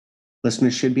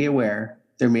Listeners should be aware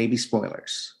there may be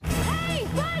spoilers. Hey,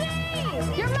 buddy!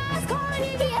 Your mom's calling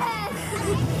you! Yes!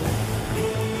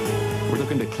 We're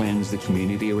looking to cleanse the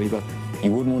community a wee bit.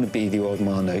 You wouldn't want to be the old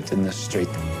man out in the street.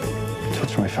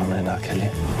 Touch my family and I'll kill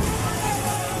you.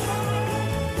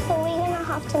 Are we gonna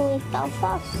have to leave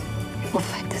Belfast? We'll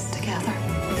fight this together.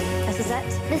 This is it?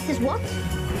 This is what?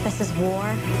 This is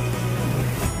war.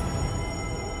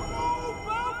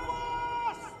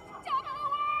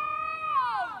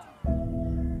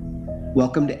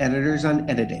 Welcome to Editors on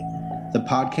Editing, the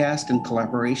podcast in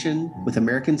collaboration with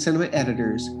American Cinema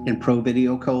Editors and Pro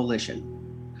Video Coalition.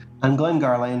 I'm Glenn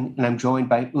Garland, and I'm joined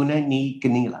by Una Ni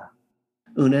Ganila.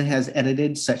 Una has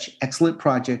edited such excellent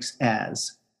projects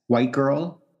as White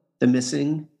Girl, The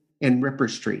Missing, and Ripper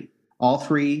Street, all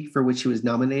three for which she was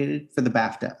nominated for the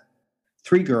BAFTA.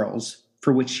 Three Girls,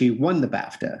 for which she won the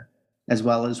BAFTA, as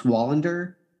well as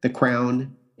Wallander, The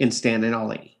Crown, and Stan and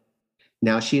Ollie.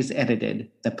 Now she has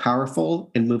edited the powerful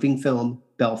and moving film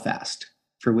Belfast,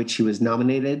 for which she was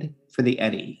nominated for the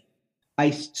Eddie.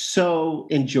 I so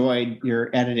enjoyed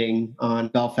your editing on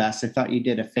Belfast. I thought you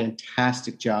did a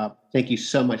fantastic job. Thank you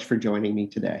so much for joining me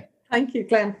today. Thank you,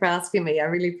 Glenn, for asking me. I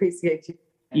really appreciate you.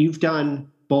 You've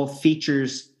done both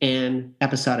features and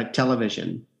episodic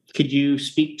television. Could you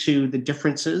speak to the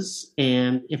differences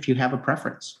and if you have a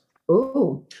preference?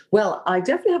 Oh, well, I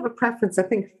definitely have a preference, I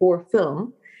think, for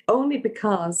film. Only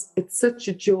because it's such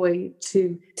a joy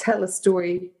to tell a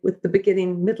story with the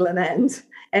beginning, middle, and end.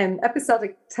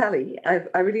 Episodic telly,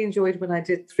 I really enjoyed when I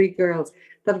did Three Girls.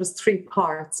 That was 3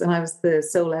 parts, and I was the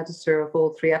sole editor of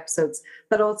all 3 episodes.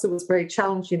 That also was very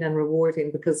challenging and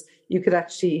rewarding because you could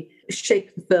actually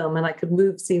shape the film, and I could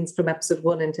move scenes from episode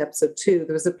 1 into episode 2.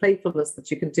 There was a playfulness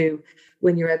that you can do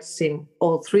when you're editing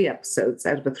all 3 episodes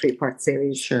out of a 3-part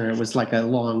series. Sure, it was like a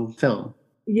long film.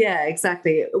 Yeah,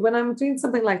 exactly. When I'm doing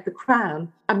something like The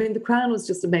Crown, The Crown was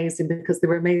just amazing because they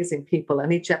were amazing people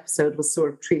and each episode was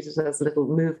sort of treated as a little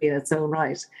movie in its own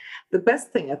right. The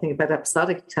best thing I think about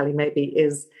episodic telly maybe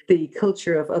is the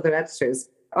culture of other editors.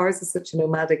 Ours is such a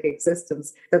nomadic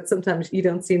existence that sometimes you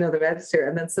don't see another editor.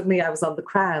 And then suddenly I was on The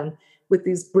Crown with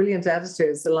these brilliant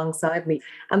editors alongside me.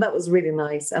 And that was really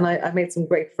nice. And I made some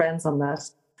great friends on that.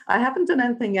 I haven't done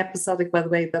anything episodic, by the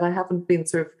way, that I haven't been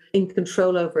sort of in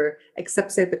control over,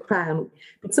 except, say, The Crown.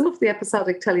 But some of the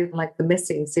episodic telly, like The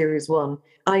Missing, Series 1,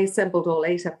 I assembled all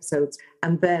 8 episodes,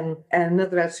 and then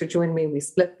another editor joined me and we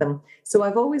split them. So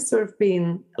I've always sort of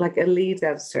been like a lead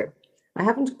editor. I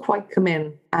haven't quite come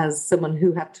in as someone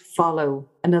who had to follow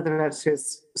another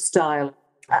editor's style.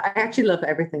 I actually love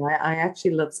everything. I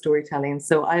actually love storytelling.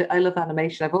 So I love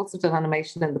animation. I've also done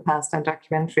animation in the past and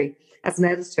documentary. As an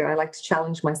editor, I like to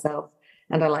challenge myself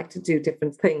and I like to do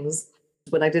different things.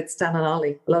 When I did Stan and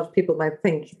Ollie, a lot of people might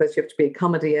think that you have to be a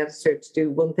comedy editor to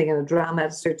do one thing and a drama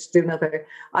editor to do another.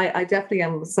 I definitely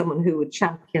am someone who would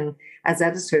champion as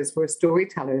editors, we're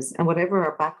storytellers. And whatever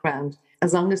our background,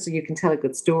 as long as you can tell a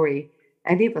good story,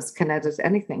 any of us can edit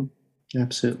anything.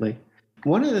 Absolutely.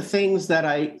 One of the things that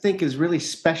I think is really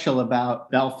special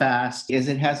about Belfast is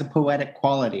it has a poetic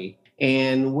quality.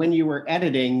 And when you were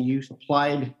editing, you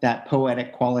applied that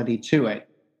poetic quality to it.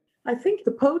 I think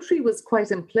the poetry was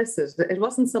quite implicit. It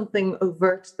wasn't something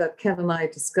overt that Ken and I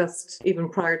discussed even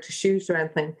prior to shoot or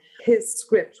anything. His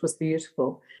script was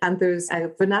beautiful. And there's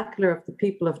a vernacular of the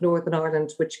people of Northern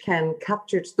Ireland which Ken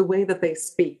captured the way that they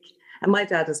speak. And my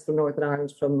dad is from Northern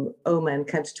Ireland, from Omagh in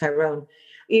County Tyrone.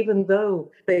 Even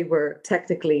though they were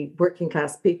technically working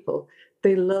class people,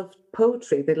 they loved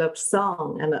poetry, they loved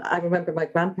song. And I remember my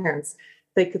grandparents,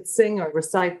 they could sing or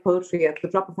recite poetry at the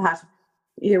drop of a hat.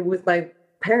 With my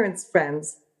parents'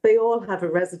 friends, they all had a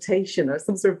recitation or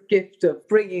some sort of gift of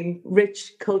bringing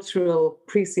rich cultural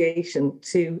appreciation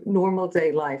to normal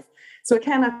day life. So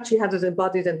Ken actually had it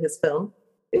embodied in his film.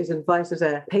 It invited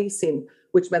a pacing,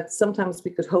 which meant sometimes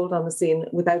we could hold on the scene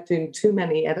without doing too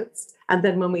many edits. And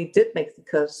then when we did make the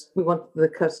cut, we wanted the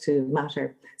cut to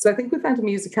matter. So I think we found a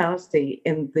musicality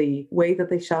in the way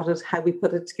that they shot it, how we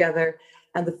put it together.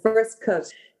 And the first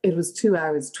cut, it was 2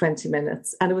 hours, 20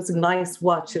 minutes. And it was a nice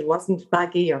watch. It wasn't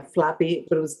baggy or flabby,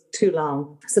 but it was too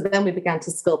long. So then we began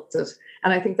to sculpt it.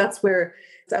 And I think that's where,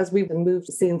 as we moved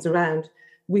the scenes around,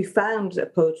 we found a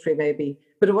poetry maybe,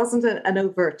 but it wasn't an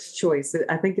overt choice.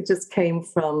 I think it just came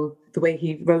from the way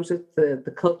he wrote it,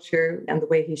 the culture and the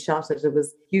way he shot it. It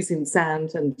was using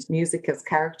sound and music as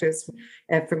characters.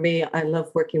 For me, I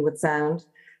love working with sound.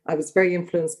 I was very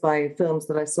influenced by films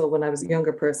that I saw when I was a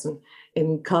younger person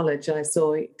in college. And I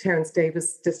saw Terence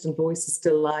Davis' Distant Voices,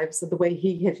 Still Alive. So the way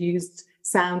he had used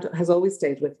sound has always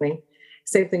stayed with me.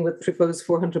 Same thing with Truffaut's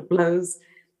 400 Blows.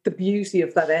 the beauty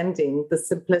of that ending, the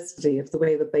simplicity of the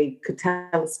way that they could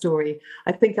tell a story.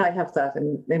 I think I have that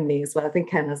in me as well. I think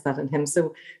Ken has that in him.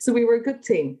 So we were a good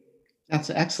team. That's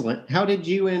excellent. How did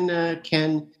you and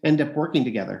Ken end up working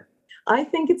together? I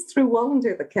think it's through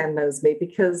Wallander that Ken knows me,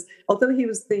 because although he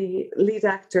was the lead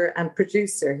actor and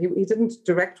producer, he didn't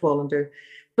direct Wallander.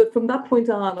 But from that point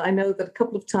on, I know that a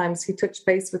couple of times he touched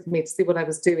base with me to see what I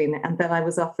was doing. And then I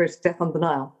was offered Death on the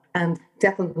Nile, and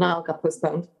Death on the Nile got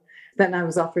postponed. Then I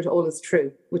was offered All Is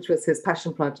True, which was his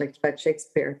passion project about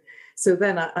Shakespeare. So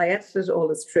then I edited All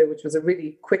Is True, which was a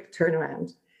really quick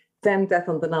turnaround. Then Death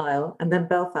on the Nile, and then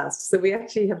Belfast. So we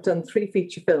actually have done 3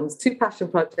 feature films, 2 passion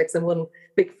projects and 1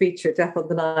 big feature, Death on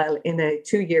the Nile, in a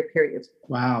 2-year period.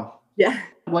 Wow. Yeah.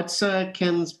 What's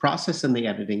Ken's process in the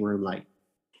editing room like?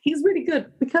 He's really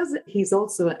good because he's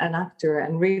also an actor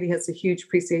and really has a huge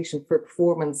appreciation for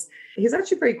performance. He's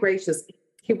actually very gracious.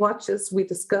 He watches, we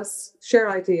discuss,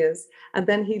 share ideas, and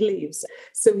then he leaves.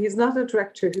 So he's not a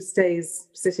director who stays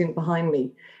sitting behind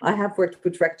me. I have worked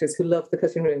with directors who love the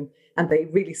cutting room and they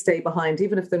really stay behind,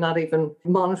 even if they're not even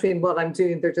monitoring what I'm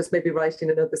doing. They're just maybe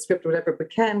writing another script or whatever. But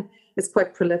Ken is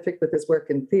quite prolific with his work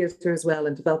in theatre as well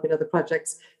and developing other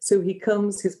projects. So he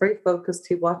comes, he's very focused,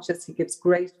 he watches, he gives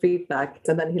great feedback,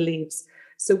 and then he leaves.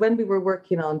 So when we were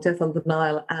working on Death on the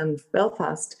Nile and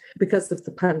Belfast, because of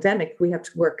the pandemic, we had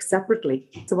to work separately.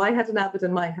 So I had an Avid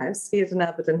in my house, he had an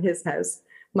Avid in his house.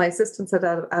 My assistants had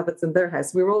Avids in their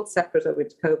house. We were all separate over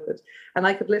COVID. And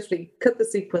I could literally cut the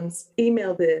sequence,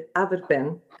 email the Avid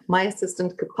bin. My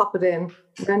assistant could pop it in,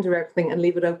 render everything and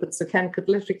leave it open. So Ken could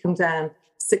literally come down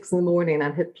 6 a.m.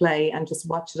 and hit play and just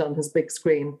watch it on his big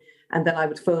screen. And then I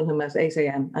would phone him at 8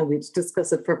 a.m. and we'd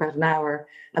discuss it for about an hour.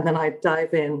 And then I'd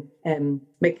dive in and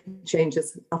make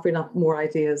changes, offering up more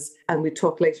ideas. And we'd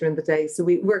talk later in the day. So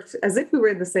we worked as if we were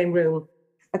in the same room.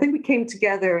 I think we came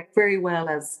together very well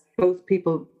as both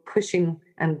people pushing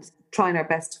and trying our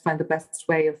best to find the best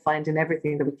way of finding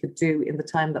everything that we could do in the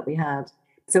time that we had.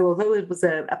 So although it was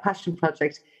a passion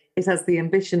project, it has the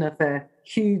ambition of a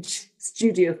huge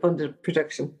studio-funded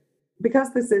production.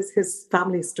 Because this is his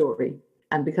family story,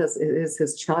 and because it is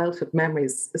his childhood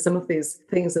memories, some of these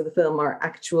things in the film are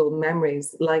actual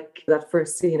memories, like that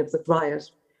first scene of the riot.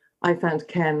 I found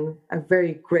Ken a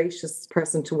very gracious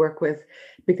person to work with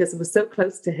because it was so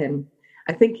close to him.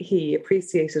 I think he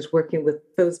appreciated working with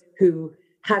those who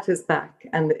had his back.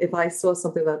 And if I saw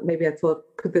something that maybe I thought,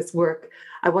 could this work?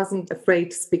 I wasn't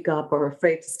afraid to speak up or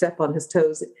afraid to step on his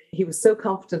toes. He was so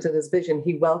confident in his vision,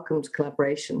 he welcomed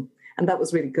collaboration. And that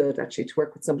was really good, actually, to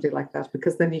work with somebody like that,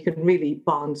 because then you can really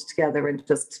bond together and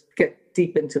just get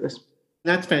deep into it.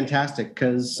 That's fantastic,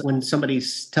 because when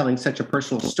somebody's telling such a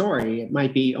personal story, it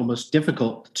might be almost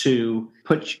difficult to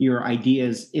put your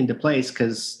ideas into place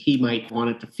because he might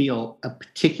want it to feel a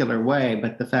particular way.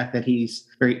 But the fact that he's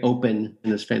very open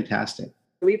is fantastic.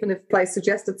 Even if I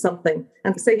suggested something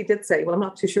and say he did say, well, I'm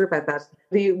not too sure about that,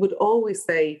 he would always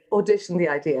say, audition the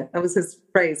idea. That was his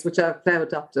phrase, which I've now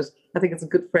adopted. I think it's a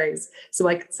good phrase. So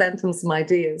I could send him some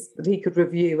ideas that he could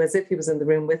review as if he was in the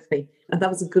room with me. And that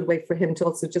was a good way for him to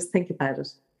also just think about it.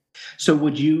 So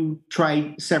would you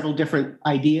try several different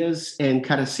ideas and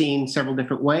cut a scene several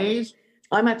different ways?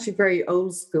 I'm actually very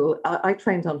old school. I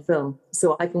trained on film,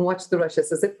 so I can watch the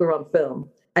rushes as if we're on film.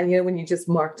 And, you know, when you just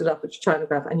marked it up with your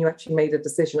Chinograph and you actually made a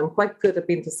decision, I'm quite good at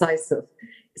being decisive.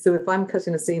 So if I'm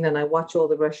cutting a scene and I watch all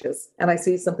the rushes and I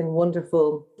see something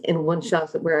wonderful in one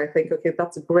shot where I think, okay,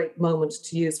 that's a great moment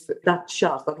to use for that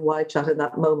shot, that wide shot in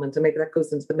that moment, and maybe that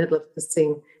goes into the middle of the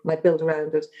scene and I build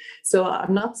around it. So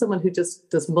I'm not someone who just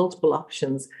does multiple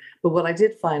options. But what I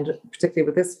did find, particularly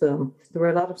with this film, there were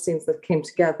a lot of scenes that came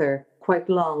together quite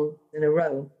long in a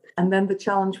row. And then the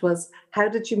challenge was, how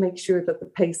did you make sure that the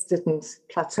pace didn't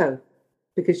plateau?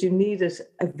 Because you needed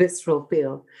a visceral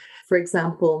feel. For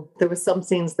example, there were some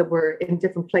scenes that were in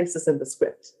different places in the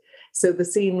script. So the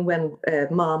scene when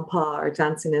Ma and Pa are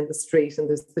dancing in the street and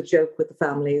there's the joke with the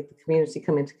family, the community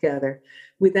coming together.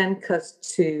 We then cut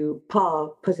to Pa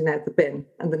putting out the bin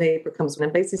and the neighbour comes in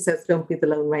and basically says, don't be the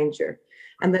Lone Ranger.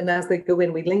 And then as they go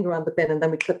in, we linger on the bin and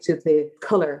then we cut to the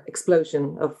colour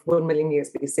explosion of 1 million years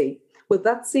BC. Well,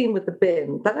 that scene with the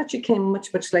bin, that actually came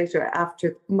much, much later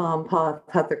after Ma and Pa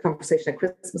had their conversation at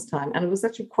Christmas time. And it was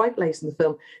actually quite late in the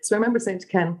film. So I remember saying to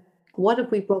Ken, what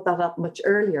if we brought that up much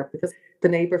earlier? Because the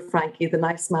neighbour, Frankie, the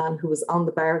nice man who was on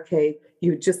the barricade,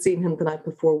 you'd just seen him the night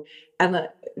before. And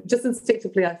just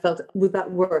instinctively, I felt, would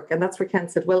that work? And that's where Ken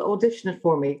said, well, audition it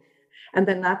for me. And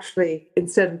then naturally,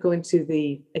 instead of going to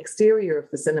the exterior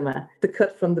of the cinema, the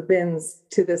cut from the bins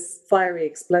to this fiery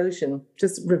explosion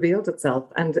just revealed itself.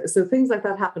 And so things like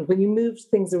that happened. When you moved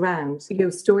things around,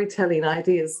 storytelling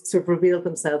ideas sort of revealed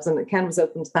themselves, and Ken was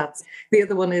open to that. The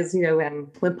other one is,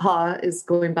 when Pa is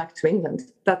going back to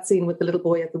England, that scene with the little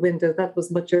boy at the window, that was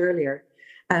much earlier.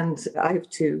 And I have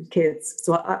 2 kids,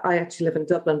 so I actually live in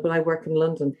Dublin, but I work in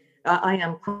London. I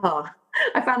am Pa.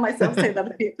 I found myself saying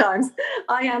that a few times.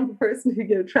 I am the person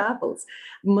who travels.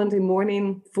 Monday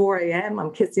morning, 4 a.m.,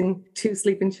 I'm kissing 2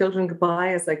 sleeping children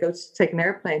goodbye as I go to take an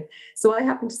airplane. So I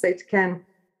happened to say to Ken,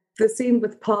 the scene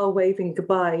with Pa waving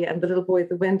goodbye and the little boy at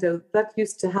the window, that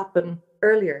used to happen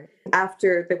earlier,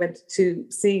 after they went to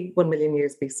see 1 million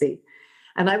years BC.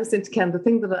 And I was saying to Ken, the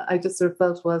thing that I just sort of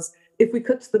felt was, if we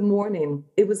cut to the morning,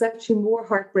 it was actually more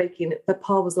heartbreaking that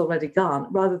Pa was already gone,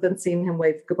 rather than seeing him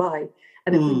wave goodbye.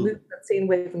 And if we moved that scene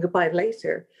waving goodbye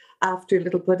later, after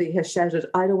little Buddy has shouted,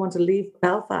 I don't want to leave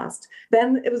Belfast,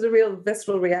 then it was a real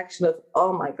visceral reaction of,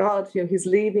 oh my God, he's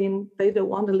leaving. They don't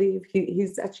want to leave.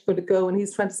 He's actually going to go. And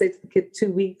he's trying to say to the kid,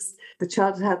 2 weeks. The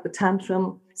child had the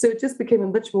tantrum. So it just became a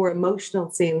much more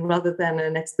emotional scene rather than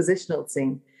an expositional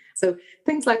scene. So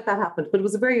things like that happened, but it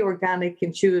was a very organic,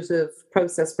 intuitive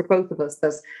process for both of us.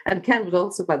 And Ken would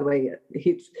also, by the way,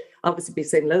 he'd obviously be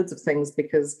saying loads of things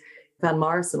because Van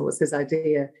Morrison was his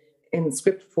idea. In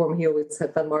script form, he always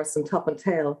had Van Morrison top and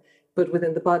tail, but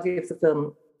within the body of the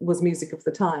film was music of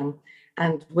the time.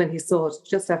 And when he saw it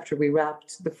just after we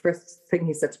wrapped, the first thing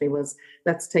he said to me was,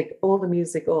 let's take all the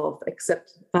music off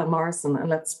except Van Morrison and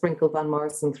let's sprinkle Van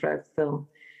Morrison throughout the film.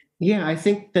 Yeah, I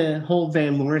think the whole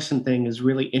Van Morrison thing is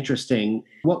really interesting.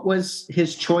 What was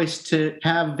his choice to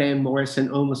have Van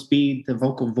Morrison almost be the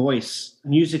vocal voice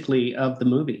musically of the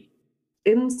movie?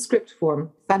 In script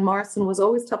form, Van Morrison was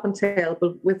always top and tail,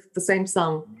 but with the same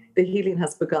song, The Healing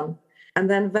Has Begun. And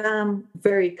then Van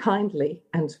very kindly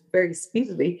and very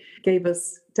speedily gave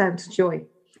us Down to Joy.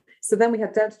 So then we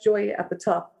had Down to Joy at the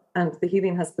top and The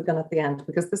Healing Has Begun at the end,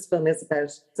 because this film is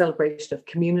about celebration of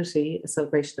community, a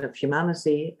celebration of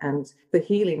humanity, and the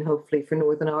healing, hopefully, for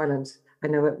Northern Ireland. I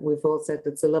know we've all said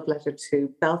it's a love letter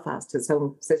to Belfast, his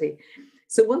home city.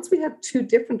 So once we had 2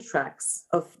 different tracks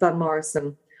of Van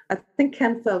Morrison, I think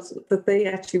Ken felt that they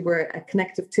actually were a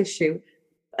connective tissue.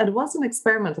 And it was an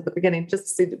experiment at the beginning just to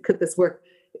see, could this work?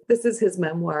 This is his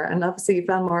memoir. And obviously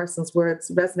Van Morrison's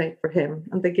words resonate for him.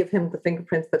 And they give him the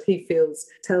fingerprint that he feels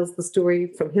tells the story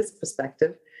from his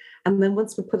perspective. And then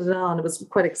once we put it on, it was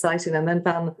quite exciting. And then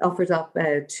Van offered up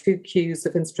 2 cues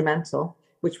of instrumental,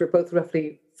 which were both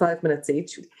roughly 5 minutes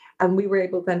each. And we were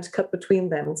able then to cut between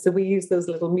them. So we used those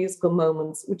little musical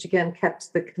moments, which again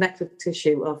kept the connective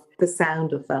tissue of the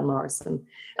sound of Van Morrison.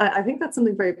 I think that's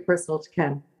something very personal to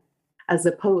Ken. As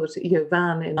a poet,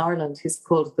 Van in Ireland, he's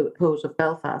called the poet of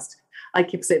Belfast. I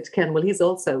keep saying to Ken, well, he's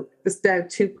also, there's now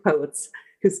 2 poets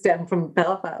who stem from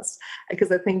Belfast,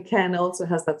 because I think Ken also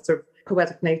has that sort of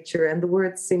poetic nature and the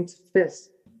words seem to fit.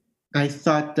 I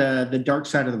thought the Dark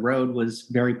Side of the Road was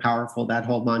very powerful, that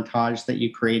whole montage that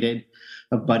you created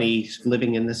of Buddy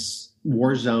living in this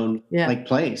war zone like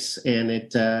place. And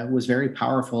it was very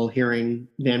powerful hearing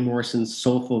Van Morrison's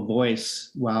soulful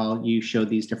voice while you showed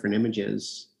these different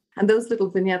images. And those little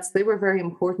vignettes, they were very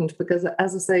important because,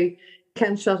 as I say,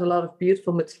 Ken shot a lot of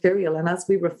beautiful material. And as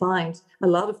we refined, a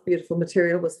lot of beautiful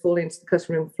material was falling to the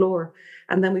cutting room floor.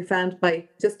 And then we found by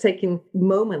just taking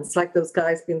moments like those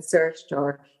guys being searched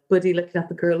or Buddy looking at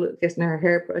the girl getting her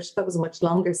hair brushed, that was a much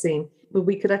longer scene. But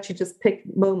we could actually just pick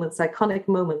moments, iconic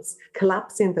moments,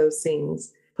 collapsing those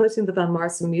scenes, putting the Van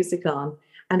Morrison music on.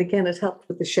 And again, it helped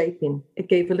with the shaping. It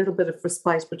gave a little bit of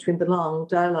respite between the long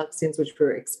dialogue scenes, which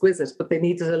were exquisite, but they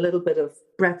needed a little bit of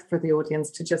breath for the audience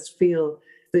to just feel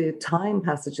the time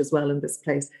passage as well in this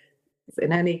place.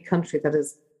 In any country that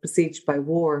is besieged by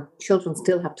war, children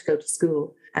still have to go to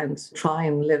school and try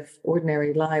and live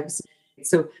ordinary lives.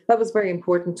 So that was very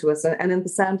important to us. And in the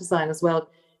sound design as well,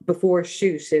 before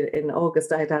shoot in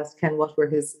August, I had asked Ken what were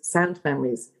his sound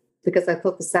memories, because I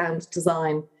thought the sound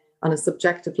design on a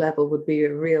subjective level would be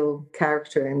a real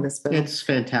character in this film. It's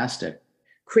fantastic.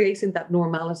 Creating that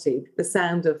normality, the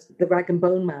sound of the rag and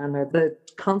bone man or the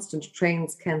constant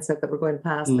trains, Ken said, that were going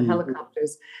past, the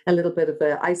helicopters, a little bit of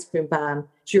an ice cream ban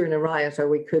during a riot, or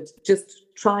we could just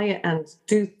try and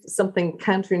do something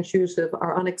counterintuitive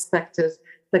or unexpected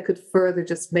that could further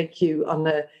just make you on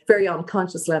a very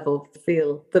unconscious level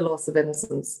feel the loss of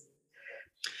innocence.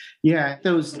 Yeah,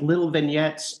 those little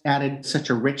vignettes added such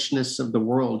a richness of the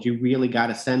world. You really got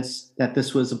a sense that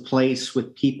this was a place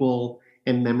with people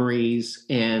and memories.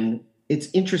 And it's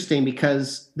interesting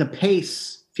because the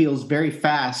pace feels very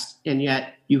fast. And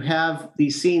yet you have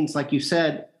these scenes, like you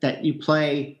said, that you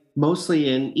play mostly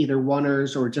in either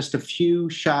oneers or just a few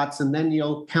shots, and then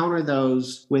you'll counter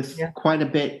those with quite a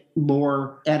bit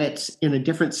more edits in a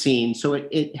different scene. So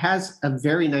it has a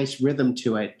very nice rhythm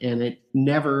to it, and it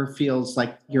never feels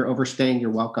like you're overstaying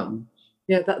your welcome.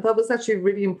 Yeah, that was actually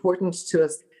really important to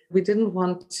us. We didn't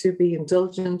want to be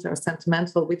indulgent or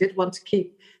sentimental. We did want to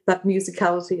keep that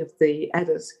musicality of the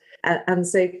edit and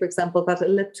say, for example, that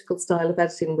elliptical style of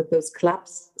editing with those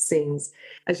collapse scenes.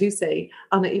 As you say,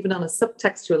 even on a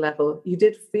subtextual level, you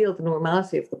did feel the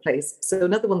normality of the place. So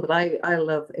another one that I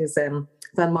love is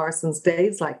Van Morrison's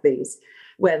Days Like These,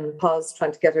 when Pa's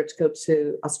trying to get her to go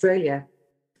to Australia.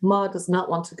 Ma does not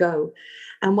want to go.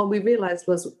 And what we realized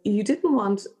was you didn't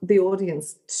want the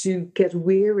audience to get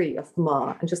weary of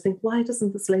Ma and just think, why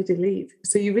doesn't this lady leave?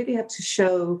 So you really had to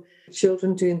show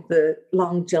children doing the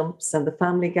long jumps and the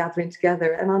family gathering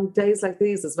together. And on days like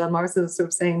these, as Van Morrison is sort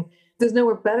of saying, there's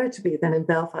nowhere better to be than in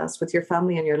Belfast with your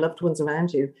family and your loved ones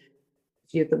around you.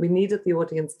 That we needed the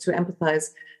audience to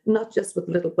empathise, not just with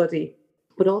little Buddy,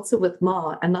 but also with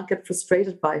Ma, and not get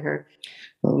frustrated by her.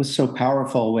 Well, it was so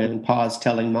powerful when Pa's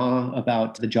telling Ma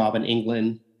about the job in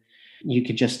England. You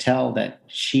could just tell that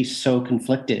she's so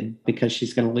conflicted because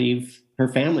she's going to leave her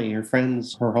family, her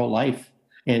friends, her whole life.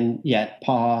 And yet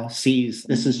Pa sees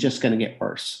this is just going to get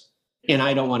worse. And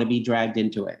I don't want to be dragged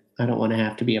into it. I don't want to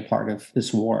have to be a part of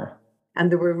this war.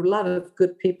 And there were a lot of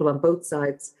good people on both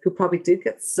sides who probably did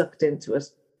get sucked into it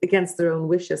against their own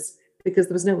wishes because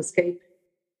there was no escape.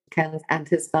 Ken and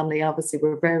his family obviously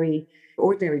were very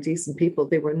ordinary, decent people.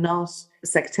 They were not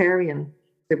sectarian.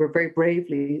 They were very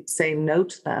bravely saying no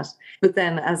to that. But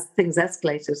then as things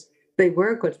escalated, they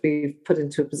were going to be put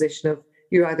into a position of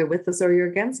you're either with us or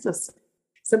you're against us.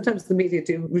 Sometimes the media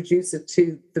do reduce it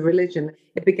to the religion.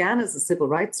 It began as a civil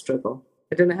rights struggle.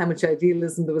 I don't know how much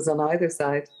idealism there was on either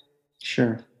side.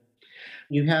 Sure.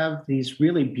 You have these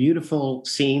really beautiful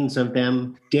scenes of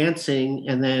them dancing,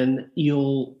 and then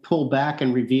you'll pull back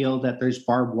and reveal that there's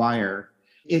barbed wire.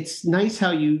 It's nice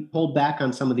how you pulled back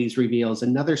on some of these reveals.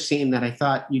 Another scene that I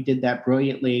thought you did that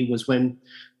brilliantly was when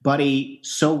Buddy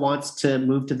so wants to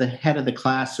move to the head of the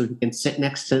class so he can sit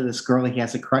next to this girl he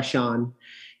has a crush on.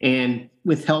 And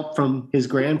with help from his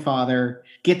grandfather,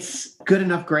 gets good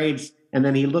enough grades. And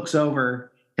then he looks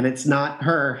over and it's not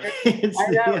her. It's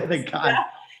the other guy.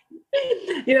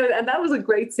 Yeah. And that was a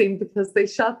great scene because they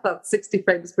shot that 60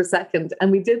 frames per second.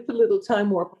 And we did the little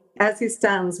time warp. As he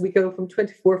stands, we go from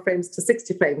 24 frames to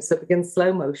 60 frames. So it begins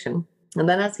slow motion. And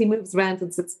then as he moves around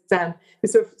and sits down, we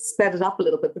sort of sped it up a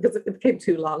little bit because it became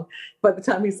too long by the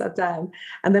time he sat down.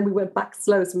 And then we went back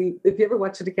slow. So if you ever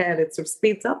watch it again, it sort of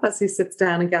speeds up as he sits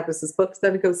down and gathers his books.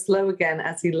 Then it goes slow again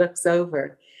as he looks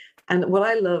over. And what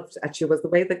I loved, actually, was the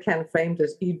way that Ken framed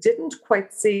it. You didn't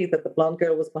quite see that the blonde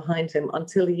girl was behind him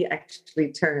until he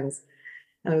actually turns.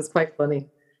 And it was quite funny.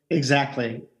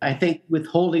 Exactly. I think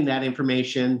withholding that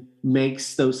information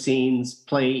makes those scenes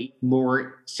play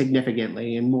more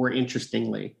significantly and more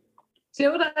interestingly. Do you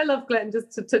know what I love, Glenn,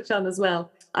 just to touch on as well?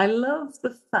 I love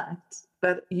the fact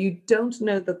that you don't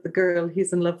know that the girl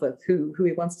he's in love with, who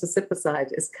he wants to sit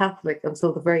beside, is Catholic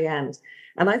until the very end.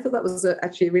 And I thought that was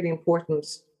actually a really important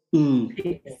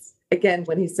piece. Again,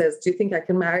 when he says, do you think I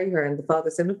can marry her? And the father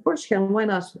said, of course you can, why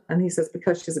not? And he says,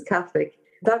 because she's a Catholic.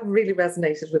 That really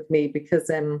resonated with me because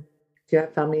you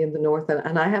have family in the north,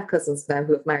 and I have cousins now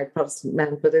who have married Protestant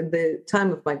men, but in the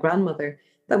time of my grandmother,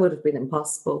 that would have been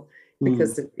impossible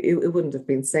because it wouldn't have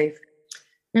been safe.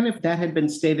 And if that had been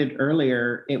stated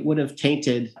earlier, it would have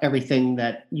tainted everything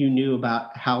that you knew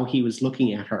about how he was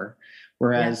looking at her.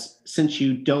 Whereas since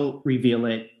you don't reveal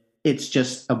it, it's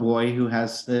just a boy who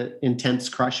has the intense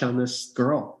crush on this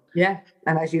girl. Yeah.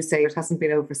 And as you say, it hasn't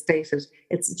been overstated.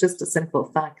 It's just a simple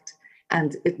fact.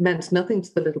 And it meant nothing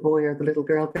to the little boy or the little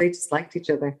girl. They just liked each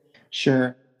other.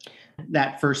 Sure.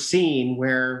 That first scene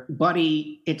where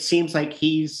Buddy, it seems like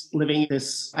he's living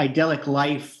this idyllic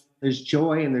life. There's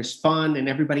joy and there's fun and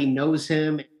everybody knows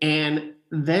him. And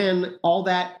then all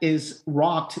that is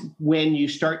rocked when you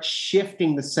start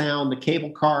shifting the sound. The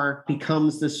cable car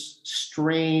becomes this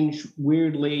strange,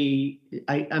 weirdly,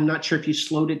 I'm not sure if you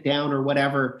slowed it down or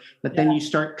whatever, but then you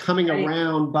start coming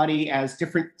around Buddy as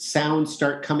different sounds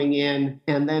start coming in.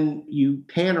 And then you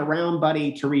pan around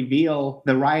Buddy to reveal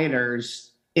the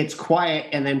rioters. It's quiet.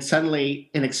 And then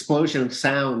suddenly an explosion of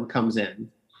sound comes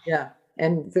in. Yeah.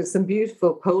 And there's some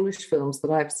beautiful Polish films that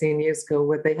I've seen years ago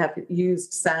where they have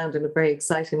used sound in a very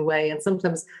exciting way. And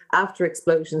sometimes after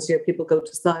explosions, people go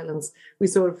to silence. We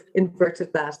sort of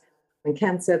inverted that. And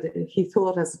Ken said that he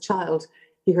thought as a child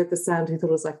he heard the sound, he thought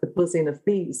it was like the buzzing of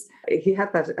bees. He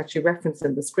had that actually referenced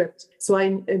in the script. So I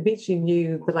immediately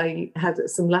knew that I had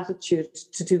some latitude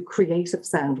to do creative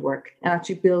sound work and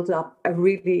actually build up a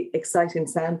really exciting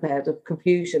sound bed of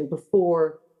confusion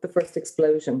before the first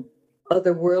explosion.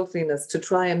 Otherworldliness to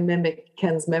try and mimic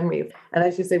Ken's memory. And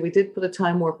as you say, we did put a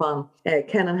time warp on.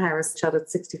 Ken and Harris shot at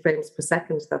 60 frames per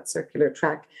second, that circular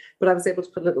track. But I was able to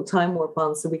put a little time warp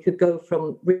on so we could go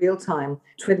from real time,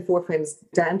 24 frames,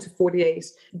 down to 48,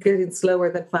 getting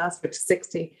slower then faster to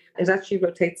 60. It actually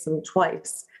rotates them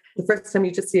twice. The first time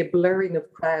you just see a blurring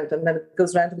of crowd and then it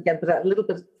goes around them again, but at a little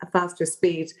bit faster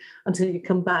speed until you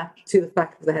come back to the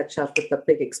back of the headshot with that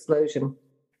big explosion.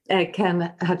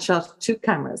 Ken had shot 2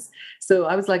 cameras. So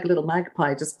I was like a little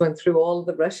magpie just going through all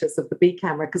the rushes of the B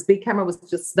camera because B camera was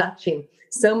just snatching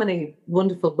so many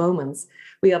wonderful moments.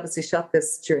 We obviously shot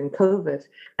this during COVID.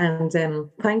 And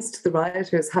thanks to the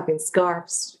rioters having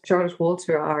scarves, Charlotte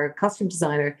Walter, our costume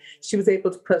designer, she was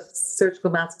able to put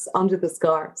surgical masks under the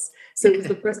scarves. So it was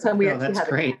the first time we actually had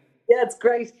great. Yeah, it's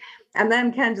great. And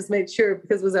then Ken just made sure,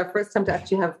 because it was our first time to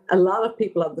actually have a lot of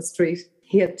people on the street,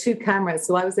 he had 2 cameras,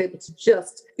 so I was able to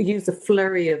just use a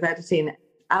flurry of editing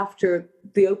after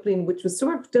the opening, which was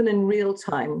sort of done in real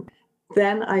time.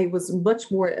 Then I was much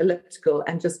more elliptical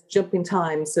and just jumping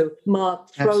time. So Ma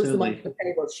throws them onto the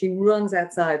table. She runs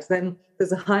outside. Then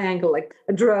there's a high angle, like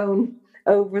a drone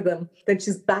over them. Then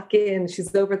she's back in.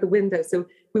 She's over the window. So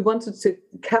we wanted to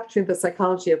capture the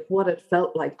psychology of what it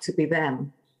felt like to be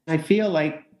them. I feel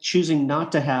like choosing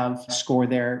not to have score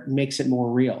there makes it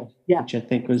more real, which I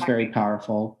think was very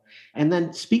powerful. And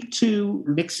then speak to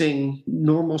mixing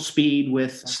normal speed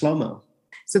with slow-mo.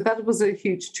 So that was a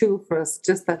huge tool for us,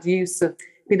 just that use of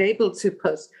being able to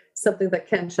put something that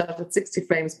Ken shot at 60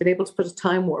 frames, being able to put a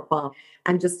time warp on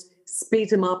and just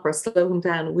speed him up or slow him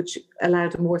down, which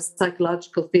allowed a more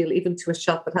psychological feel even to a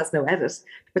shot that has no edit.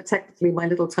 But technically, my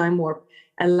little time warp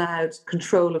allowed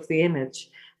control of the image.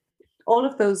 All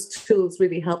of those tools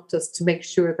really helped us to make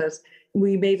sure that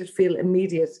we made it feel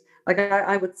immediate. Like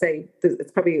I would say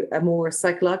it's probably a more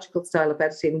psychological style of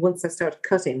editing once I started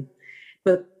cutting.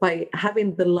 But by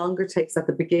having the longer takes at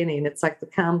the beginning, it's like the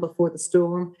calm before the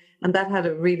storm. And that had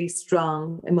a really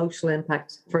strong emotional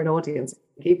impact for an audience,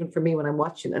 even for me when I'm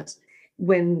watching it.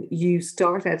 When you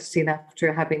start editing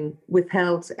after having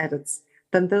withheld edits,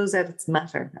 then those edits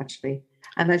matter, actually.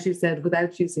 And as you said,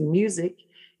 without using music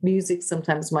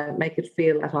sometimes might make it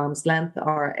feel at arm's length,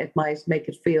 or it might make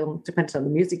it feel, depending on the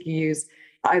music you use,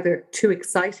 either too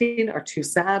exciting or too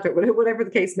sad or whatever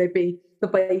the case may be.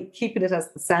 But by keeping it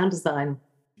as the sound design,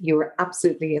 you're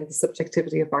absolutely in the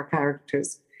subjectivity of our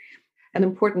characters. An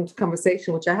important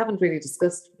conversation, which I haven't really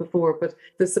discussed before, but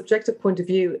the subjective point of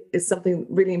view is something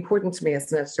really important to me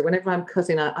as an editor. Whenever I'm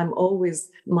cutting, I'm always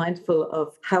mindful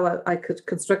of how I could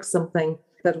construct something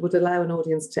that would allow an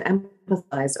audience to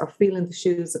empathize or feel in the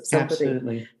shoes of somebody.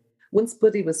 Absolutely. Once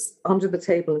Buddy was under the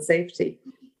table in safety,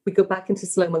 we go back into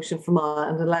slow motion for Ma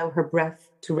and allow her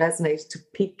breath to resonate, to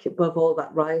peak above all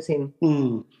that rioting.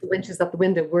 When she's at the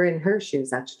window, we're in her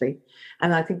shoes, actually.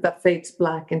 And I think that fade to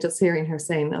black and just hearing her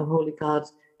saying, "Oh, holy God,"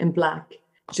 in black,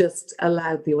 just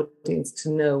allowed the audience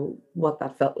to know what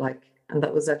that felt like. And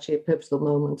that was actually a pivotal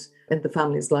moment in the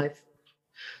family's life.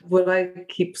 What I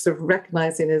keep sort of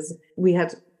recognizing is we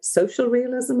had social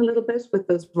realism a little bit with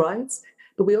those riots,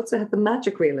 but we also had the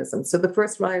magic realism. So the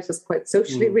first riot is quite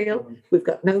socially real. We've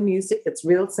got no music, it's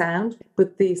real sound.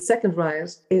 But the second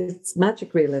riot is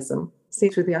magic realism, see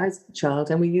through the eyes of the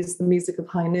child, and we use the music of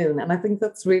High Noon. And I think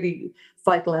that's really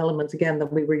vital element, again,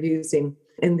 that we were using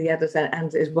in the edit,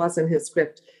 and it was in his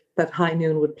script that High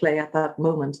Noon would play at that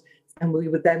moment. And we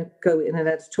would then go in an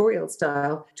editorial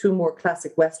style to a more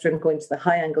classic Western, going to the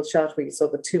high angle shot where you saw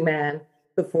the 2 men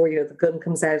before, the gun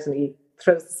comes out and he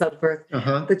throws the son of earth,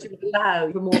 that you would allow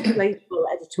a more playful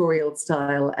editorial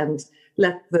style and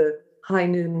let the High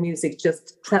Noon music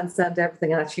just transcend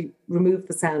everything and actually remove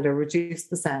the sound or reduce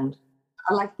the sound.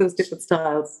 I like those different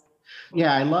styles.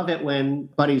 Yeah, I love it when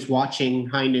Buddy's watching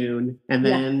High Noon and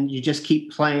then you just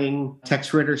keep playing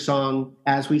Tex Ritter's song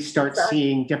as we start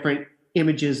seeing different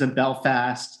images of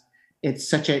Belfast. It's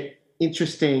such an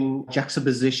interesting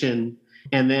juxtaposition.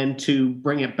 And then to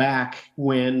bring it back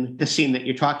when the scene that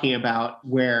you're talking about,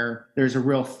 where there's a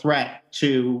real threat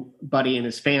to Buddy and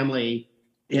his family,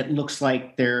 it looks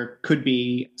like there could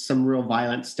be some real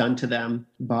violence done to them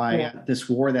by this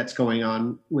war that's going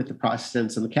on with the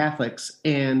Protestants and the Catholics.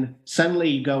 And suddenly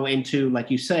you go into,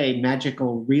 like you say,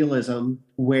 magical realism,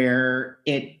 where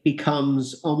it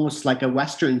becomes almost like a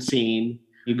Western scene.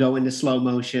 You go into slow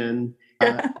motion,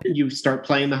 you start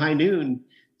playing the High Noon.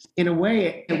 In a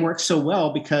way, it works so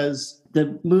well because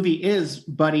the movie is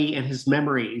Buddy and his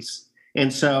memories.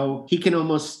 And so he can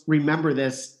almost remember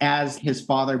this as his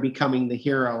father becoming the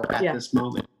hero at this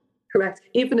moment. Correct.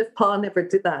 Even if Pa never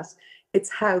did that, it's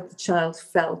how the child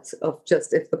felt of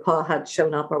just if the Pa had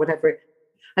shown up or whatever.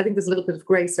 I think there's a little bit of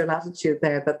grace or latitude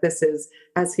there that this is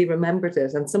as he remembered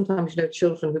it. And sometimes,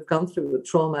 children who've gone through a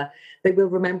trauma, they will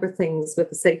remember things with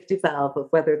a safety valve of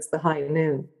whether it's the high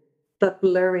noon. That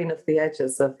blurring of the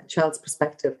edges of a child's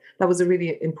perspective, that was a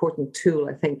really important tool,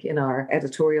 I think, in our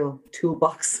editorial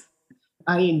toolbox.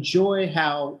 I enjoy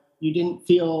how you didn't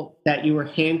feel that you were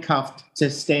handcuffed to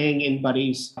staying in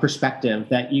Buddy's perspective,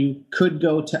 that you could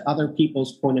go to other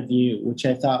people's point of view, which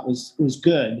I thought was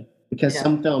good, because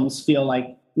some films feel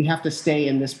like you have to stay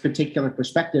in this particular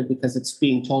perspective because it's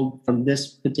being told from this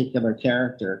particular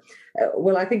character.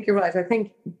 Well, I think you're right. I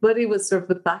think Buddy was sort of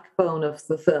the backbone of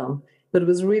the film, but it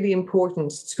was really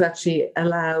important to actually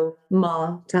allow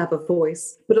Ma to have a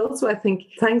voice. But also, I think,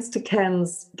 thanks to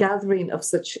Ken's gathering of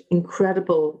such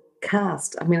incredible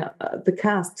cast. I mean, the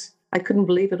cast, I couldn't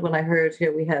believe it when I heard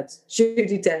here we had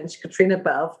Judi Dench, Katrina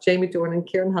Balfe, Jamie Dornan,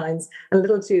 Kieran Hines, and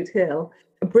little Jude Hill.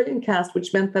 A brilliant cast,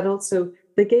 which meant that also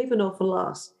they gave an awful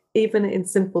lot, even in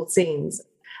simple scenes.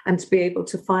 And to be able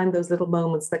to find those little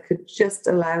moments that could just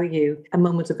allow you a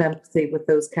moment of empathy with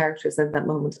those characters in that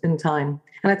moment in time.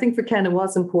 And I think for Ken, it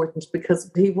was important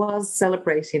because he was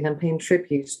celebrating and paying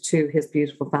tribute to his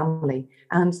beautiful family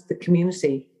and the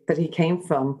community that he came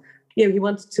from. He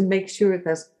wanted to make sure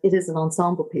that it is an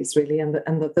ensemble piece, really, and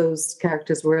that those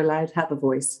characters were allowed to have a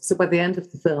voice. So by the end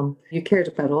of the film, you cared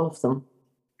about all of them.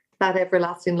 That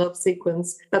everlasting love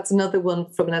sequence, that's another one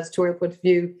from an editorial point of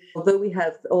view. Although we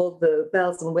had all the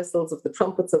bells and whistles of the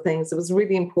trumpets and things, it was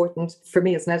really important for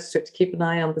me as an editor to keep an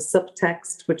eye on the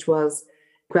subtext, which was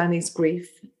Granny's grief,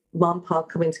 Mom and Pa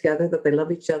coming together, that they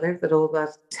love each other, that all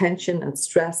that tension and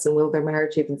stress and will their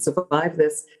marriage even survive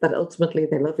this, that ultimately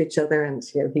they love each other and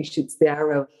he shoots the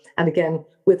arrow. And again,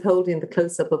 withholding the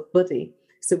close-up of Buddy.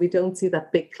 So we don't see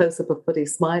that big close-up of Buddy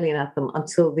smiling at them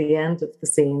until the end of the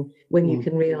scene, when you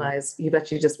can realise you've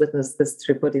actually just witnessed this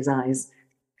through Buddy's eyes.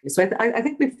 So I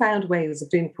think we found ways of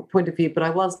doing point of view, but I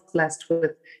was blessed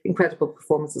with incredible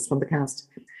performances from the cast.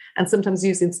 And sometimes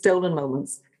using stolen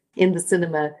moments. In the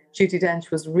cinema, Judi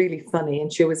Dench was really funny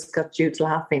and she always got Jude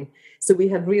laughing. So we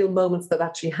had real moments that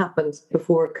actually happened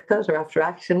before cut or after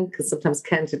action, because sometimes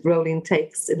Ken did rolling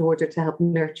takes in order to help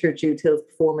nurture Jude Hill's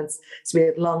performance. So we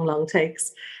had long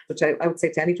takes, which I would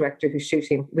say to any director who's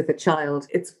shooting with a child,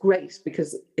 it's great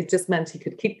because it just meant he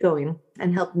could keep going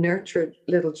and help nurture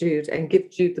little Jude and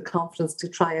give Jude the confidence to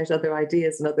try out other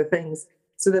ideas and other things.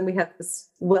 So then we had this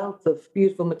wealth of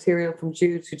beautiful material from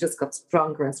Jude, who just got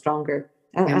stronger and stronger.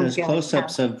 And those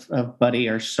close-ups of Buddy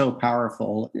are so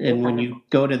powerful. And when you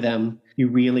go to them, you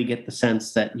really get the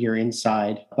sense that you're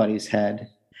inside Buddy's head.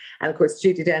 And of course,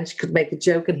 Judi Dench could make a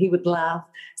joke and he would laugh.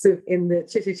 So in the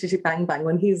Chitty Chitty Bang Bang,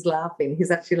 when he's laughing,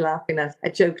 he's actually laughing at a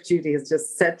joke Judy has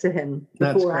just said to him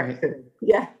before acting.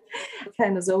 Yeah.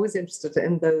 Ken is always interested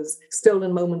in those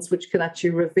stolen moments which can actually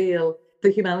reveal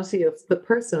the humanity of the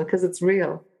person because it's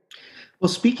real. Well,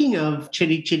 speaking of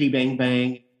Chitty Chitty Bang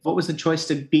Bang, what was the choice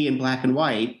to be in black and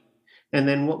white? And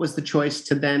then what was the choice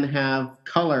to then have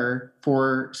color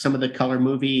for some of the color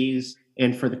movies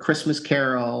and for the Christmas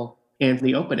Carol and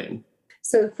the opening?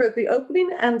 So for the opening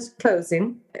and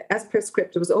closing, as per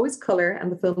script, it was always color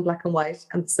and the film black and white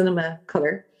and the cinema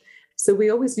color. So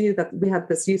we always knew that we had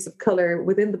this use of color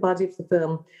within the body of the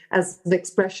film as an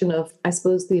expression of, I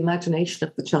suppose, the imagination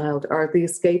of the child or the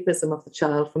escapism of the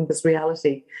child from this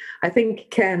reality. I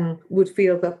think Ken would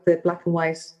feel that the black and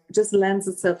white just lends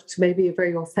itself to maybe a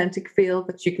very authentic feel,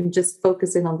 that you can just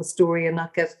focus in on the story and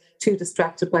not get too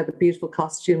distracted by the beautiful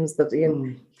costumes that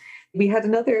We had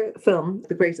another film,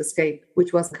 The Great Escape,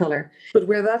 which was color, but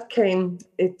where that came,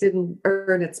 it didn't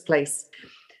earn its place.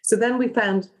 So then we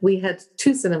found we had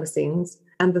two cinema scenes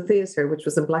and the theatre, which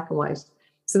was in black and white.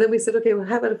 So then we said, okay, well,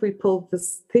 how about if we pulled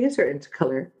this theatre into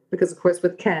colour? Because, of course,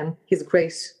 with Ken, he's a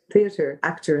great theatre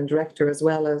actor and director as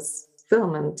well as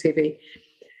film and TV.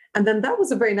 And then that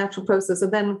was a very natural process.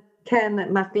 And then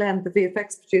Ken, Matt Glenn, the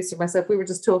VFX producer, myself, we were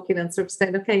just talking and sort of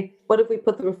saying, okay, what if we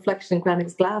put the reflection in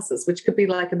Granny's glasses, which could be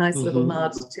like a nice little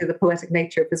nod to the poetic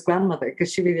nature of his grandmother,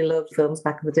 because she really loved films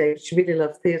back in the day. She really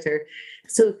loved theatre.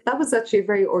 So that was actually a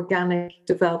very organic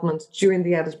development during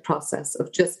the edit process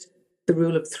of just the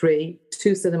rule of three,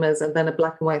 two cinemas and then a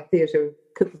black and white theatre.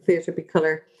 Could the theatre be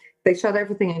colour? They shot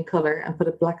everything in colour and put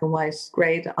a black and white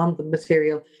grade on the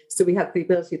material. So we had the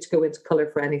ability to go into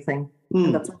colour for anything.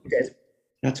 And that's what we did.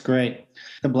 That's great.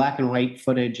 The black and white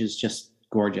footage is just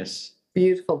gorgeous.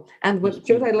 Beautiful. And what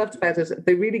I loved about it,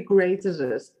 they really graded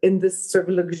it in this sort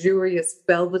of luxurious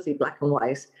velvety black and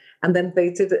white. And then they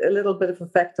did a little bit of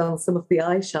effect on some of the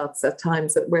eye shots at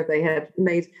times where they had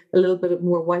made a little bit of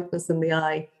more whiteness in the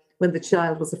eye when the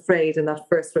child was afraid in that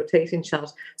first rotating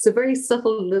shot. So very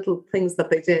subtle little things that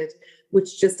they did,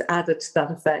 which just added to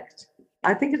that effect.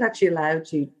 I think it actually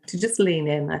allowed you to just lean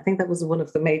in. I think that was one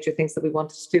of the major things that we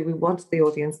wanted to do. We wanted the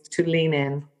audience to lean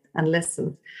in and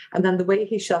listen. And then the way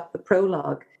he shot the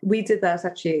prologue, we did that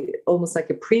actually almost like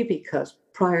a preview cut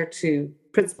prior to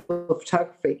principal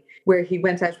photography, where he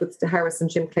went out with Harris and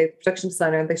Jim Clay, the production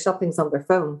designer, and they shot things on their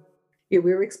phone. We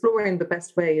were exploring the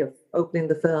best way of opening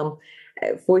the film,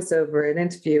 voiceover, an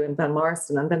interview, and Van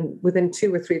Morrison. And then within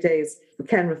 2 or 3 days,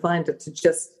 Ken refined it to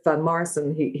just Van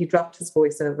Morrison. He dropped his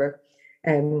voiceover.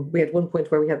 We had one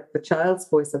point where we had the child's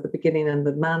voice at the beginning and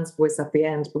the man's voice at the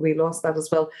end, but we lost that as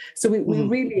well. So we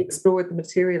really explored the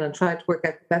material and tried to work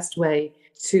out the best way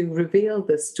to reveal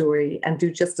this story and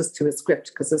do justice to his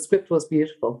script, because the script was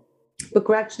beautiful. But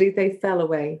gradually they fell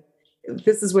away.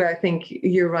 This is where I think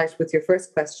you're right with your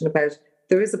first question about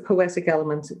there is a poetic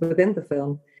element within the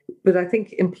film, but I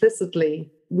think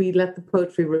implicitly we let the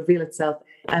poetry reveal itself,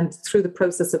 and through the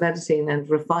process of editing and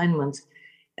refinement,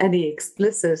 any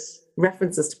explicit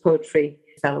references to poetry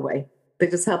fell away. They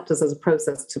just helped us as a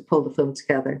process to pull the film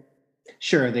together.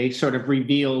 Sure, they sort of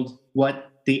revealed what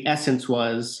the essence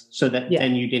was so that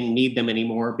then you didn't need them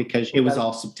anymore because it was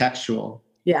all subtextual.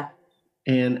 Yeah.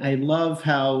 And I love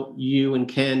how you and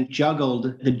Ken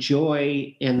juggled the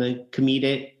joy and the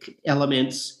comedic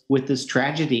elements with this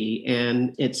tragedy.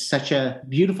 And it's such a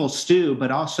beautiful stew,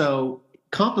 but also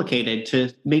complicated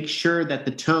to make sure that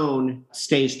the tone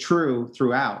stays true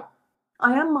throughout.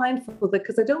 I am mindful of it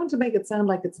because I don't want to make it sound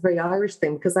like it's a very Irish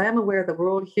thing, because I am aware that we're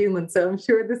all human. So I'm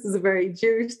sure this is a very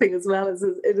Jewish thing as well as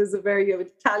it is a very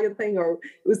Italian thing or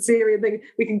Syrian thing.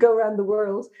 We can go around the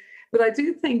world. But I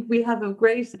do think we have a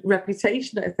great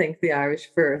reputation, I think, the Irish,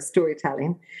 for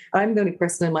storytelling. I'm the only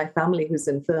person in my family who's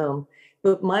in film.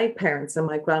 But my parents and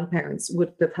my grandparents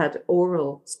would have had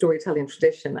oral storytelling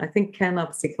tradition. I think Ken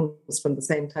obviously comes from the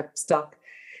same type of stock.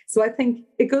 So I think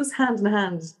it goes hand in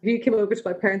hand. If you came over to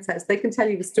my parents' house, they can tell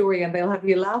you the story and they'll have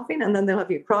you laughing and then they'll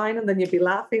have you crying and then you'll be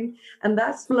laughing. And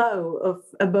that flow of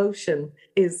emotion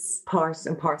is part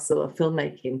and parcel of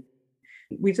filmmaking.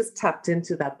 We just tapped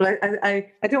into that. But I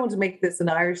don't want to make this an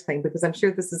Irish thing, because I'm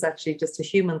sure this is actually just a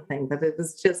human thing, that it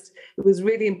was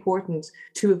really important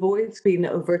to avoid being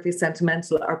overtly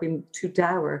sentimental or being too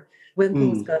dour. When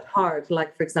things got hard,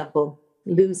 like, for example,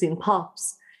 losing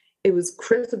Pops, it was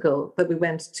critical that we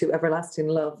went to Everlasting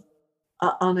Love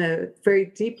on a very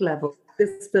deep level.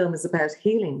 This film is about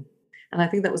healing. And I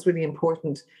think that was really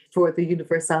important for the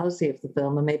universality of the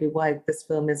film and maybe why this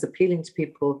film is appealing to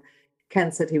people.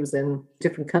 Ken said he was in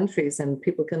different countries and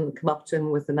people can come up to him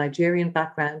with a Nigerian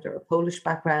background or a Polish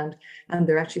background, and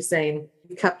they're actually saying,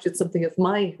 you captured something of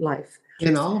my life.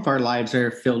 And all of our lives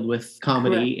are filled with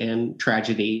comedy and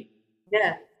tragedy.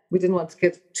 Yeah. We didn't want to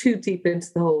get too deep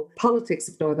into the whole politics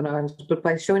of Northern Ireland, but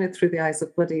by showing it through the eyes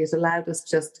of Buddy, it allowed us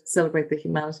just to celebrate the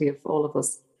humanity of all of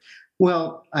us.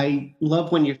 Well, I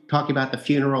love when you're talking about the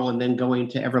funeral and then going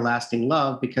to Everlasting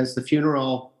Love, because the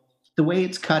funeral, the way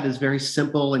it's cut is very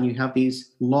simple, and you have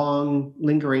these long,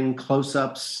 lingering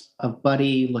close-ups of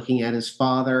Buddy looking at his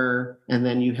father, and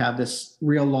then you have this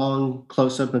real long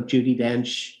close-up of Judi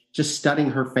Dench just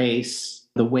studying her face,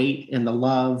 the weight and the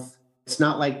love. It's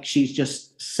not like she's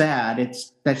just sad.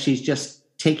 It's that she's just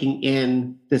taking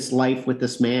in this life with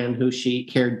this man who she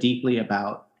cared deeply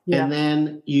about. Yeah. And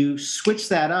then you switch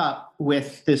that up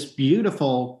with this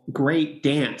beautiful, great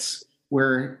dance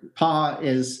where Pa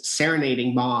is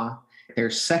serenading Ma.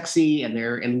 They're sexy and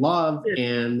they're in love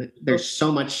and there's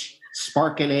so much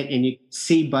spark in it. And you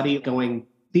see Buddy going,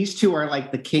 these two are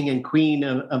like the king and queen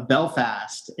of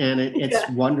Belfast. And it's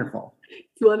wonderful.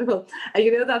 Wonderful. And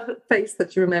you know that face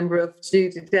that you remember of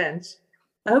Judi Dench?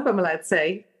 I hope I'm allowed to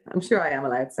say. I'm sure I am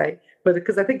allowed to say, but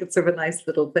because I think it's sort of a nice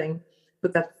little thing.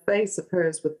 But that face of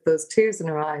hers with those tears in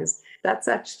her eyes, that's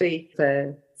actually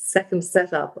the second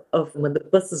setup of when the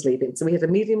bus is leaving. So we had a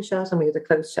medium shot and we had a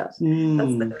close shot. That's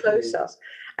the close shot.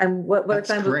 And what I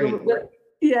found was,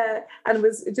 and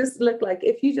it just looked like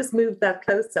if you just moved that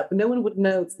close up, no one would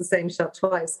know it's the same shot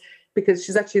twice, because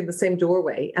she's actually in the same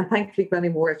doorway. And thankfully, Granny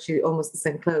wore actually almost the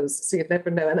same clothes, so you'd never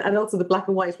know. And also the black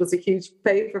and white was a huge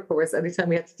favour for us anytime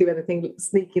we had to do anything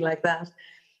sneaky like that.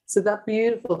 So that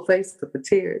beautiful face with the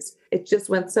tears, it just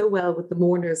went so well with the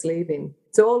mourners leaving.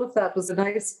 So all of that was a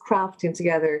nice crafting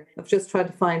together of just trying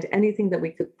to find anything that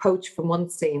we could poach from one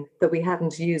scene that we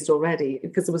hadn't used already,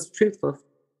 because it was truthful.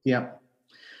 Yep.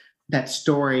 that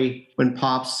story when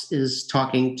Pops is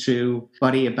talking to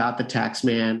Buddy about the tax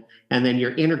man, and then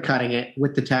you're intercutting it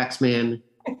with the tax man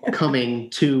coming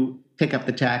to pick up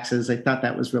the taxes. I thought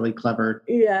that was really clever.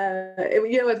 Yeah,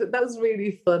 that was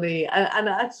really funny. And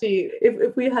actually,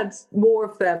 if we had more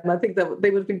of them, I think that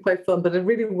they would have been quite fun. But it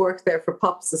really worked there for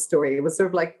Pops' story. It was sort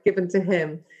of like given to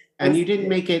him. And you didn't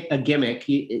make it a gimmick.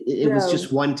 It was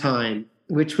just one time,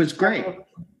 which was great.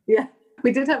 Yeah.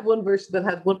 We did have one version that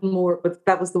had one more, but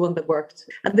that was the one that worked.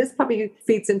 And this probably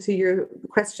feeds into your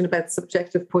question about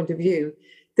subjective point of view.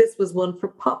 This was one for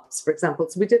Pops, for example.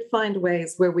 So we did find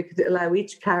ways where we could allow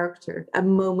each character a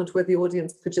moment where the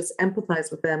audience could just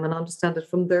empathize with them and understand it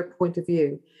from their point of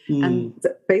view. And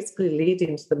basically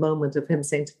leading to the moment of him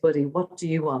saying to Buddy, what do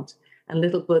you want? And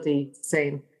little Buddy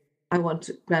saying, I want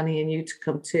Granny and you to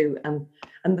come too. And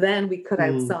then we cut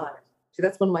outside.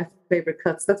 That's one of my favorite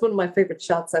cuts. That's one of my favorite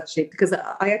shots, actually, because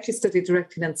I actually studied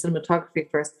directing and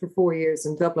cinematography first for 4 years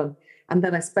in Dublin. And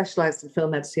then I specialized in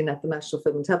film editing at the National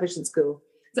Film and Television School.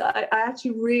 So I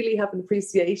actually really have an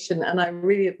appreciation and I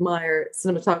really admire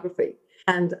cinematography.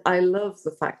 And I love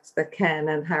the fact that Ken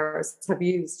and Harris have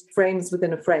used frames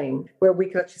within a frame where we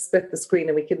could actually split the screen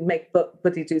and we could make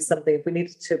Buddy do something if we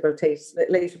needed to rotate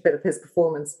later bit of his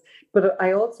performance. But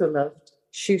I also loved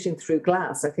shooting through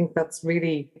glass. I think that's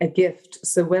really a gift.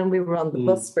 So when we were on the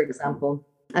bus, for example,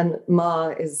 and Ma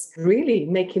is really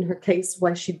making her case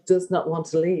why she does not want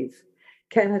to leave.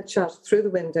 Ken had shot through the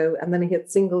window and then he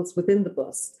had singles within the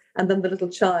bus and then the little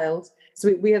child.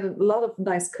 So we had a lot of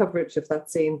nice coverage of that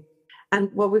scene.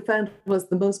 And what we found was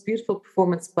the most beautiful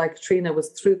performance by Katrina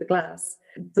was through the glass.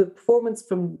 The performance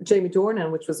from Jamie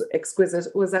Dornan, which was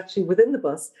exquisite, was actually within the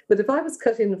bus. But if I was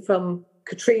cutting from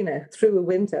Katrina through a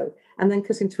window and then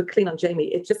cutting to a clean on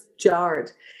Jamie, it just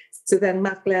jarred. So then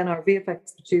Matt Glenn, our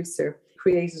VFX producer,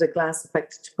 created a glass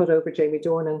effect to put over Jamie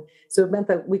Dornan. So it meant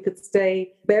that we could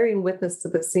stay bearing witness to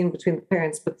the scene between the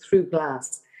parents, but through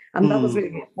glass. And that was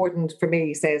really important for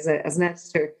me, say, as an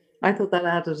editor. I thought that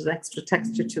added an extra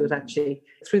texture to it, actually.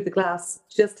 Through the glass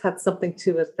just had something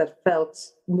to it that felt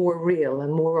more real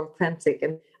and more authentic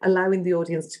and allowing the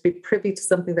audience to be privy to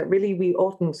something that really we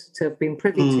oughtn't to have been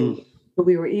privy to, but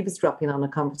we were eavesdropping on a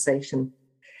conversation.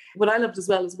 What I loved as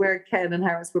well is where Ken and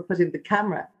Harris were putting the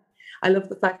camera. I love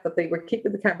the fact that they were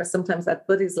keeping the camera sometimes at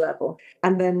Buddy's level.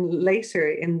 And then later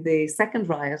in the second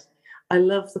riot, I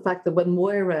love the fact that when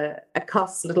Moira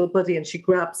accosts little Buddy and she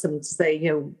grabs him to say,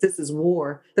 this is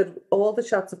war, that all the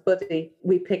shots of Buddy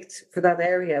we picked for that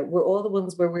area were all the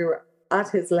ones where we were at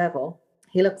his level.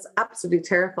 He looks absolutely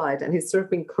terrified and he's sort of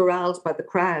being corralled by the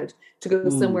crowd to go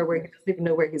somewhere where he doesn't even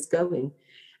know where he's going.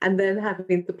 And then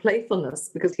having the playfulness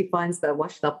because he finds that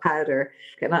washing up powder.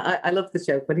 And I love the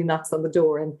joke when he knocks on the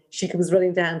door and she comes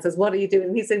running down and says, what are you doing?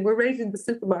 And he's saying, we're raiding the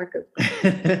supermarket.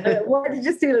 Why did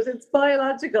you steal it? It's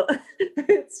biological.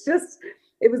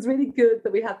 It was really good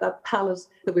that we had that palette,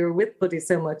 that we were with Buddy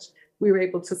so much. We were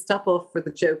able to stop off for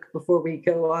the joke before we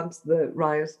go on to the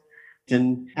riot.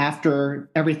 And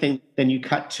after everything, then you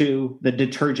cut to the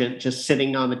detergent just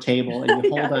sitting on the table and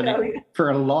you hold on it for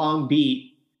a long beat.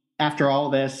 After all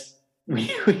this,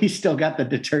 we still got the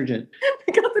detergent.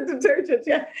 We got the detergent,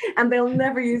 yeah. And they'll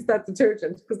never use that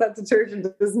detergent because that detergent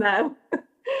is now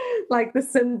like the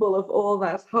symbol of all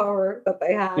that horror that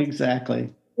they had.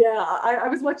 Exactly. Yeah, I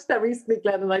was watching that recently,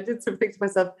 Glenn, and I did sort of think to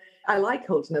myself, I like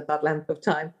holding it that length of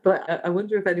time, but I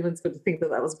wonder if anyone's going to think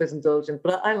that was a bit indulgent.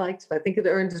 But I liked it. I think it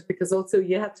earned it because also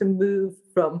you had to move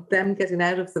from them getting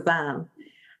out of the van.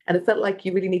 And it felt like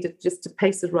you really needed just to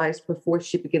pace it right before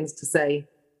she begins to say,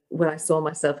 when I saw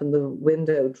myself in the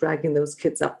window dragging those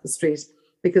kids up the street,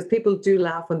 because people do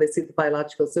laugh when they see the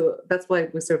biological. So that's why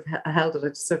we sort of held it. I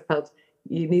just sort of felt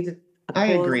you needed a pause. I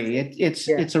agree.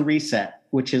 It's a reset,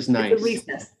 which is nice. It's a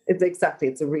reset.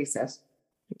 It's a reset.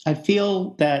 I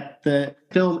feel that the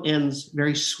film ends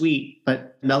very sweet,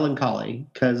 but melancholy,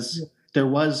 because there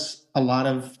was a lot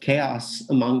of chaos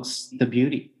amongst the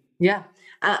beauty. Yeah.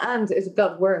 And it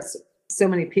got worse. So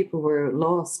many people were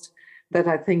lost that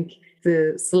I think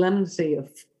the solemnity of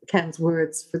Ken's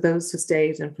words for those who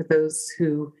stayed and for those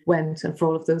who went and for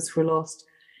all of those who were lost,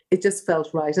 it just felt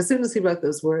right. As soon as he wrote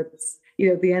those words,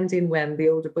 the ending when the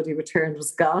older Buddy returned was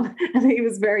gone and he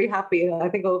was very happy. And I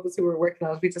think all of us who were working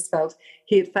on it, we just felt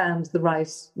he had found the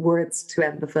right words to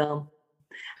end the film.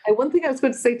 And one thing I was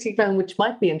going to say to you, Glenn, which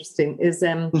might be interesting, is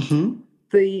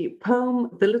the poem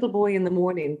The Little Boy in the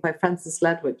Morning by Francis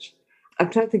Ledwidge.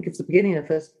 I'm trying to think of the beginning of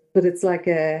it. But it's like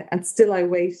and still I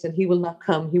wait and he will not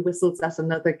come. He whistles at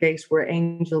another gate where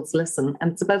angels listen.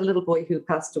 And it's about a little boy who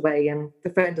passed away and the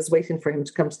friend is waiting for him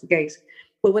to come to the gate.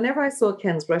 Well, whenever I saw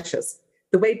Ken's brushes,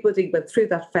 the way Buddy went through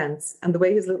that fence and the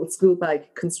way his little school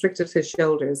bag constricted his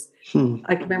shoulders,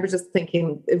 I can remember just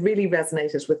thinking it really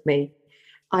resonated with me.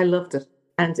 I loved it.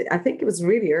 And I think it was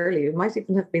really early. It might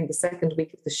even have been the second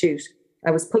week of the shoot.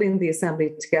 I was pulling the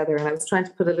assembly together and I was trying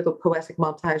to put a little poetic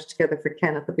montage together for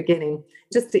Ken at the beginning,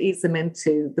 just to ease him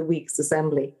into the week's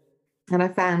assembly. And I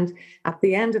found at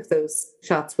the end of those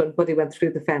shots, when Buddy went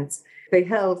through the fence, they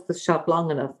held the shot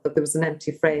long enough that there was an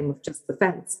empty frame of just the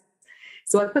fence.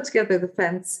 So I put together the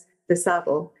fence, the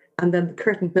saddle, and then the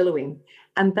curtain billowing.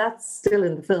 And that's still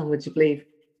in the film, would you believe?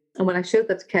 And when I showed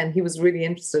that to Ken, he was really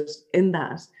interested in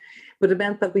that. But it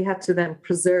meant that we had to then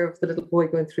preserve the little boy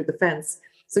going through the fence.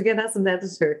 So again, as an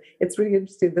editor, it's really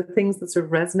interesting, the things that sort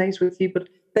of resonate with you, but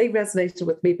they resonated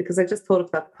with me because I just thought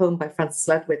of that poem by Frances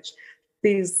Ledwidge.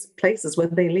 These places,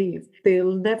 when they leave,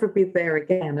 they'll never be there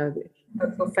again. Or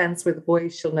the fence where the boy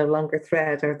shall no longer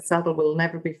thread, or the saddle will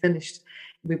never be finished.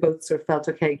 We both sort of felt,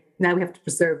 okay, now we have to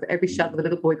preserve every shot of the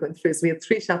little boy going through. So we had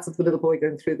 3 shots of the little boy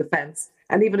going through the fence.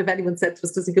 And even if anyone said to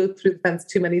us, does he go through the fence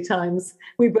too many times?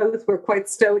 We both were quite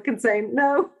stoic and saying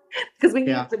no, because we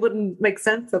knew it wouldn't make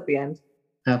sense at the end.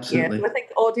 Absolutely. Yeah, so I think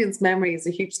audience memory is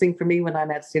a huge thing for me when I'm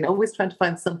editing. Always trying to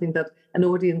find something that an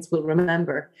audience will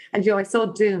remember. And, I saw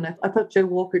Dune. I thought Joe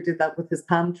Walker did that with his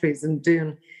palm trees in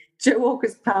Dune. Joe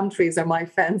Walker's palm trees are my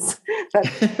fence.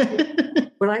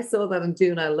 When I saw that in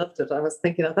Dune, I loved it. I was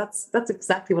thinking, that's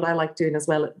exactly what I like doing as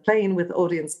well, playing with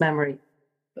audience memory.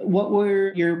 What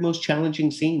were your most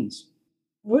challenging scenes?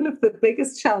 One of the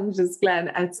biggest challenges, Glenn,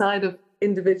 outside of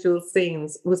individual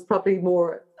scenes, was probably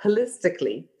more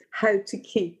holistically how to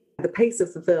keep the pace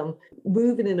of the film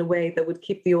moving in a way that would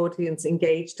keep the audience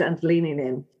engaged and leaning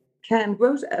in. Ken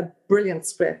wrote a brilliant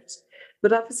script,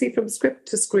 but obviously from script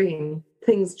to screen,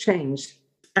 things change.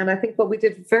 And I think what we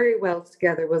did very well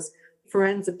together was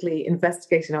forensically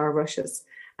investigating our rushes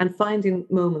and finding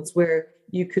moments where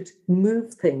you could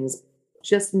move things,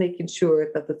 just making sure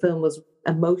that the film was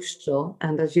emotional.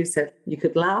 And as you said, you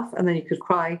could laugh and then you could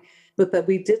cry, but that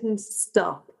we didn't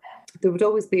stop. There would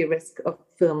always be a risk of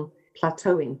film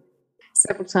plateauing.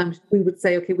 Several times we would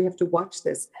say, okay, we have to watch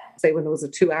this. Say when it was a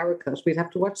 2-hour cut, we'd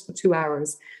have to watch the 2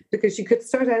 hours because you could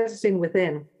start editing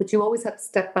within, but you always had to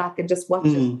step back and just watch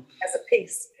it as a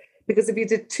piece. Because if you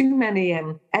did too many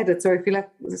edits, or if you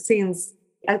let the scenes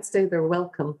outstay their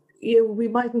welcome, we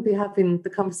mightn't be having the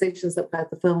conversations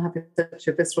about the film having such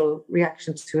a visceral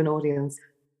reaction to an audience.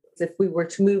 If we were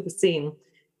to move a scene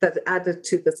that added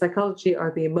to the psychology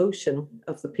or the emotion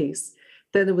of the piece,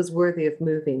 then it was worthy of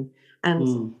moving.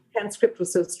 And Ken's script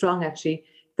was so strong, actually,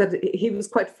 that he was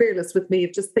quite fearless with me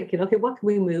of just thinking, okay, what can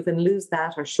we move and lose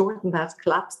that or shorten that,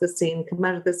 collapse the scene, come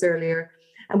out of this earlier.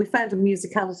 And we found a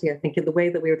musicality, I think, in the way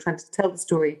that we were trying to tell the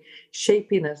story,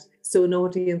 shaping it so an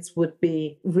audience would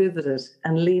be riveted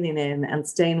and leaning in and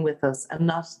staying with us and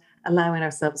not allowing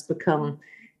ourselves become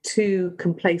too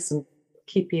complacent,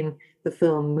 keeping the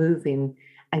film moving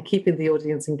and keeping the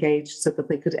audience engaged so that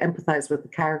they could empathize with the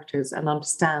characters and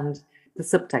understand the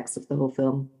subtext of the whole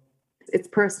film. It's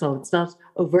personal. It's not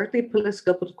overtly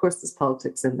political, but of course there's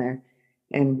politics in there.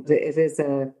 And it is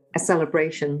a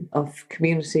celebration of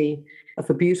community, of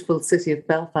a beautiful city of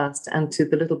Belfast, and to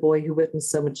the little boy who witnessed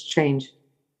so much change.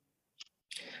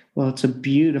 Well, it's a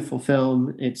beautiful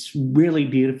film. It's really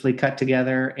beautifully cut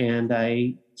together, and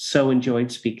I so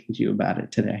enjoyed speaking to you about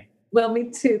it today. Well, me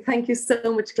too. Thank you so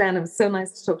much, Glenn. It was so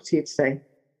nice to talk to you today.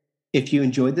 If you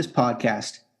enjoyed this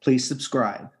podcast, please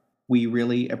subscribe. We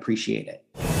really appreciate it.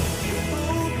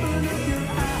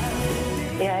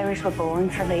 The Irish were born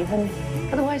for leaving.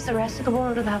 Otherwise, the rest of the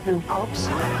world would have no pubs.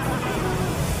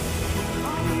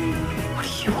 What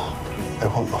do you want? I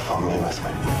want my family with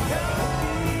me.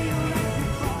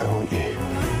 I want you.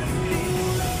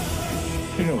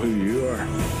 You know who you are.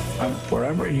 And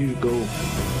wherever you go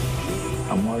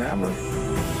and whatever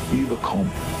you become,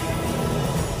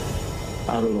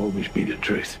 that'll always be the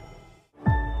truth.